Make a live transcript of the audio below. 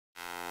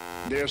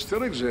There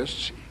still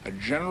exists a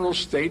general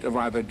state of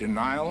either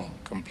denial,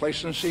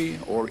 complacency,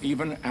 or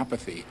even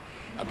apathy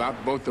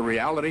about both the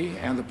reality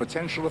and the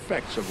potential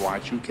effects of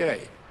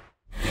Y2K.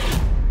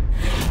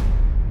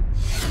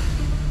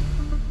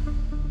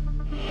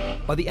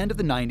 By the end of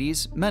the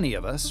 90s, many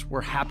of us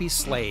were happy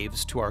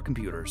slaves to our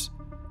computers.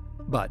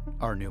 But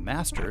our new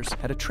masters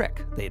had a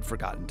trick they'd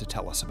forgotten to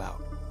tell us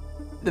about.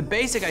 The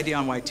basic idea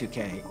on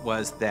Y2K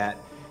was that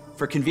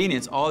for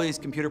convenience, all these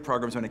computer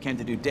programs, when it came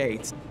to do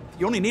dates,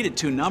 you only needed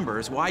 2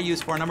 numbers. Why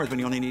use 4 numbers when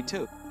you only need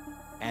 2?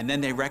 And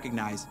then they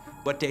recognized,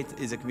 what date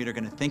is a computer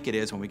going to think it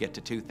is when we get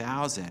to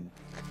 2000?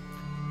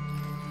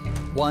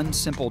 One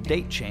simple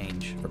date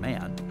change for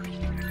man,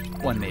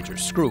 one major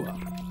screw-up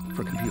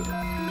for computer.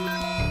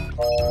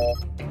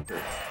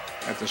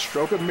 At the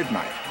stroke of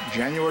midnight,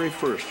 January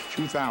 1st,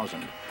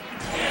 2000,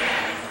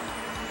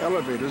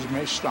 elevators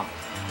may stop.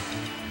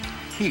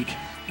 Heat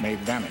may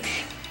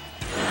vanish.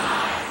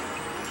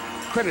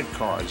 Credit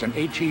cards and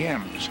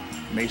ATMs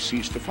may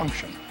cease to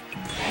function.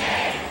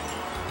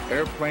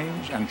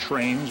 Airplanes and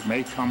trains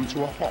may come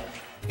to a halt.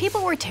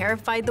 People were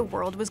terrified the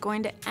world was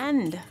going to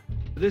end.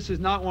 This is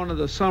not one of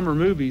the summer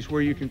movies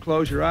where you can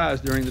close your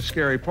eyes during the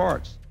scary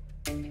parts.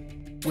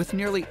 With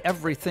nearly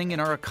everything in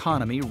our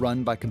economy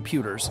run by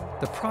computers,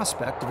 the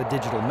prospect of a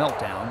digital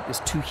meltdown is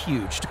too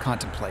huge to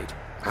contemplate.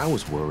 I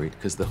was worried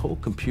because the whole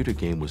computer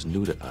game was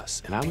new to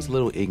us, and I was a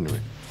little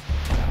ignorant.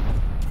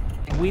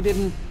 We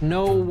didn't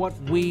know what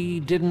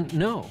we didn't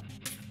know.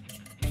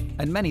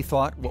 And many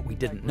thought what we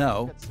didn't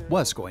know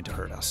was going to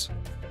hurt us.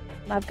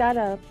 I've got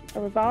a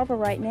revolver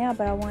right now,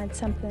 but I wanted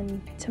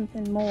something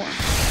more.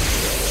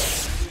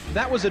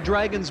 That was a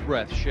Dragon's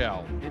Breath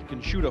shell. It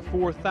can shoot a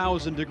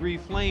 4,000-degree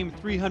flame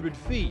 300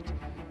 feet.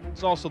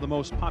 It's also the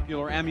most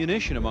popular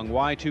ammunition among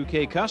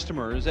Y2K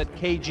customers at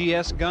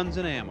KGS Guns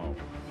and Ammo.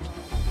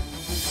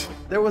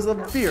 There was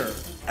a fear.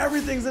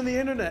 Everything's in the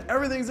internet,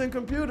 everything's in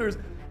computers,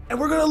 and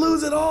we're gonna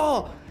lose it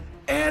all.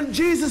 And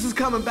Jesus is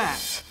coming back.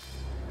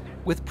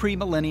 With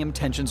pre-millennium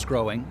tensions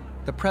growing,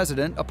 the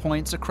president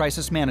appoints a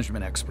crisis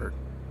management expert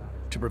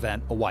to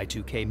prevent a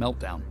Y2K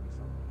meltdown.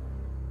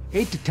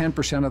 8 to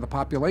 10% of the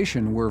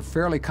population were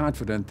fairly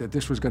confident that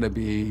this was going to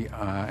be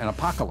an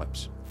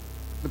apocalypse.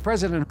 The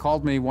president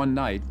called me one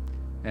night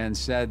and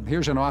said,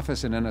 here's an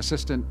office and an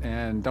assistant,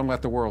 and don't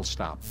let the world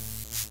stop.